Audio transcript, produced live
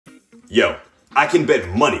Yo, I can bet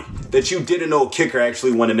money that you didn't know a kicker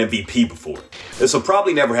actually won an MVP before. This will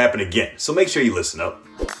probably never happen again, so make sure you listen up.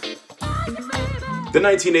 The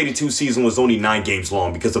 1982 season was only 9 games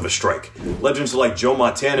long because of a strike. Legends like Joe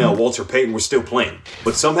Montana and Walter Payton were still playing,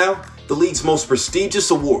 but somehow, the league's most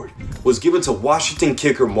prestigious award was given to Washington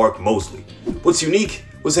kicker Mark Moseley. What's unique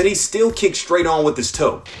was that he still kicked straight on with his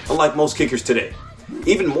toe, unlike most kickers today.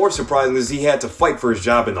 Even more surprising is he had to fight for his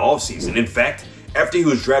job in the offseason. In fact, after he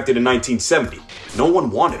was drafted in 1970, no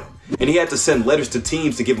one wanted him, and he had to send letters to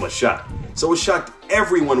teams to give him a shot. So it shocked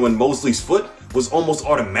everyone when Moseley's foot was almost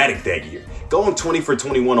automatic that year, going 20 for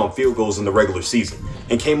 21 on field goals in the regular season,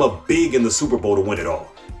 and came up big in the Super Bowl to win it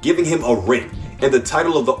all, giving him a ring and the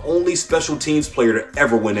title of the only special teams player to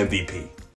ever win MVP.